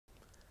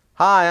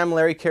Hi, I'm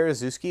Larry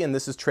Karaszewski, and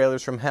this is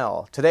Trailers from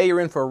Hell. Today you're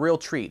in for a real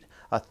treat,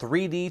 a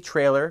 3D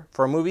trailer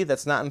for a movie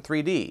that's not in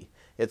 3D.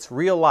 It's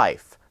Real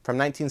Life from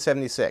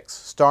 1976,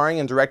 starring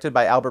and directed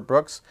by Albert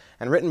Brooks,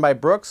 and written by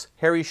Brooks,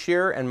 Harry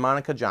Shearer, and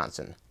Monica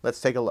Johnson. Let's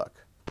take a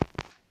look.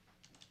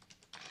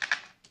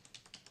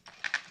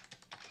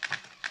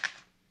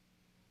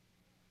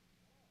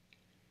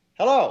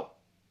 Hello,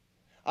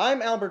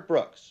 I'm Albert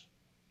Brooks.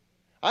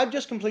 I've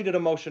just completed a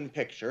motion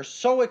picture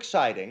so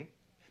exciting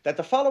that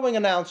the following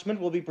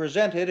announcement will be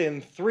presented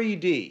in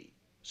 3D,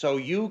 so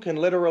you can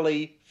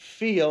literally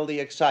feel the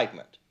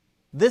excitement.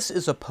 This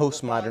is a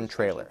postmodern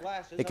trailer.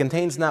 It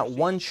contains not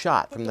one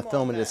shot from the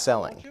film it is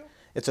selling.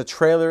 It's a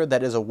trailer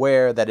that is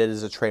aware that it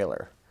is a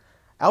trailer.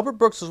 Albert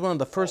Brooks was one of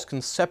the first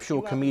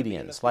conceptual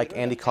comedians, like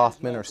Andy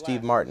Kaufman or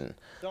Steve Martin.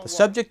 The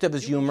subject of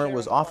his humor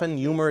was often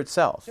humor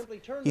itself.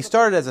 He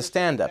started as a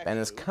stand-up, and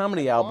his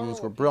comedy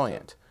albums were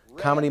brilliant.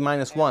 Comedy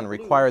 -1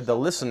 required the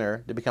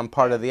listener to become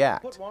part of the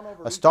act.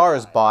 A Star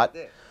Is Bought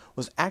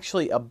was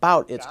actually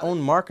about its own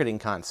marketing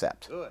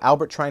concept,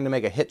 Albert trying to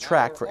make a hit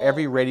track for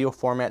every radio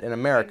format in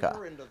America.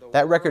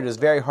 That record is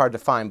very hard to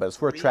find, but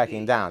it's worth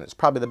tracking down. It's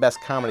probably the best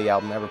comedy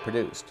album ever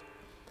produced.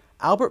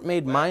 Albert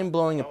made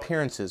mind-blowing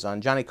appearances on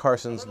Johnny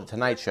Carson's The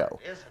Tonight Show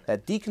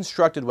that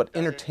deconstructed what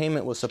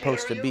entertainment was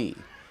supposed to be.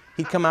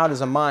 He'd come out as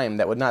a mime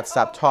that would not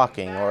stop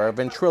talking, or a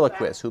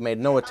ventriloquist who made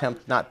no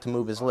attempt not to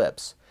move his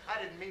lips.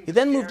 He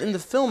then moved into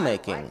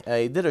filmmaking.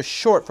 He did a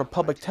short for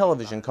public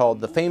television called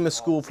The Famous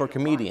School for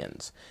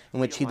Comedians, in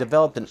which he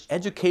developed an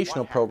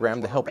educational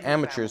program to help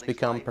amateurs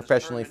become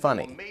professionally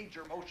funny.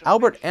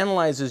 Albert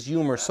analyzes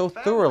humor so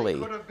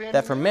thoroughly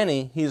that for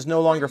many, he is no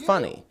longer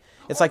funny.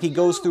 It's like he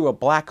goes through a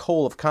black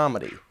hole of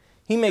comedy.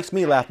 He makes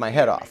me laugh my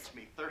head off.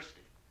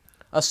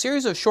 A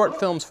series of short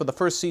films for the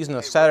first season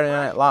of Saturday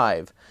Night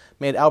Live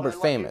made Albert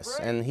famous,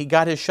 and he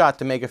got his shot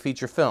to make a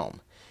feature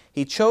film.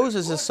 He chose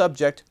as his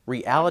subject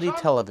reality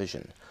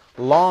television,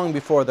 long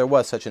before there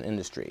was such an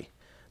industry.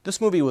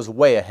 This movie was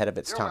way ahead of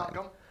its time.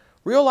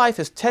 Real Life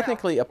is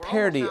technically a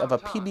parody of a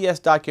PBS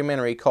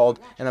documentary called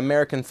An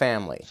American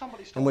Family,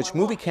 in which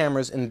movie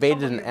cameras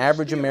invaded an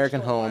average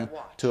American home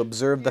to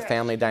observe the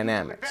family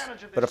dynamics.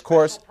 But of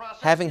course,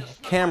 having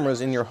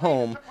cameras in your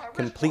home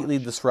completely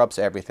disrupts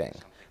everything.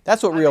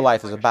 That's what Real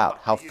Life is about,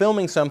 how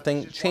filming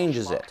something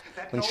changes it.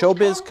 When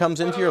showbiz comes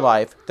into your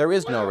life, there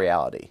is no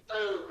reality.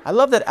 I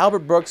love that Albert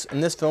Brooks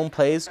in this film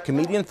plays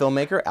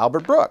comedian-filmmaker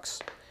Albert Brooks,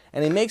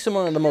 and he makes him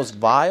one of the most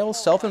vile,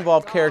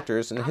 self-involved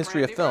characters in the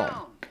history of film.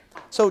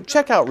 So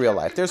check out Real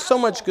Life. There's so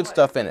much good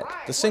stuff in it.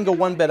 To single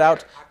one bit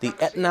out, the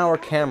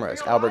Ettenauer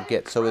cameras Albert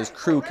gets so his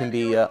crew can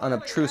be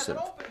unobtrusive.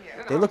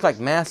 They look like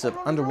massive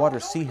underwater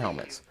sea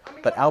helmets,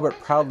 but Albert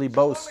proudly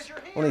boasts,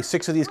 only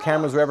 6 of these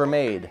cameras were ever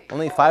made.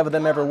 Only 5 of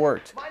them ever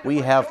worked. We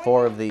have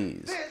 4 of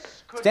these.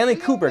 Stanley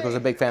Kubrick was a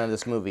big fan of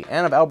this movie,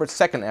 and of Albert's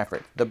second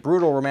effort, the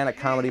brutal romantic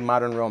comedy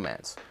Modern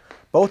Romance.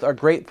 Both are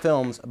great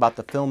films about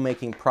the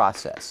filmmaking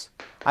process.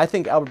 I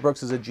think Albert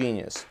Brooks is a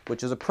genius,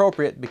 which is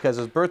appropriate because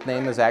his birth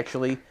name is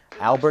actually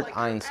Albert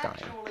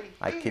Einstein.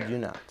 I kid you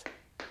not.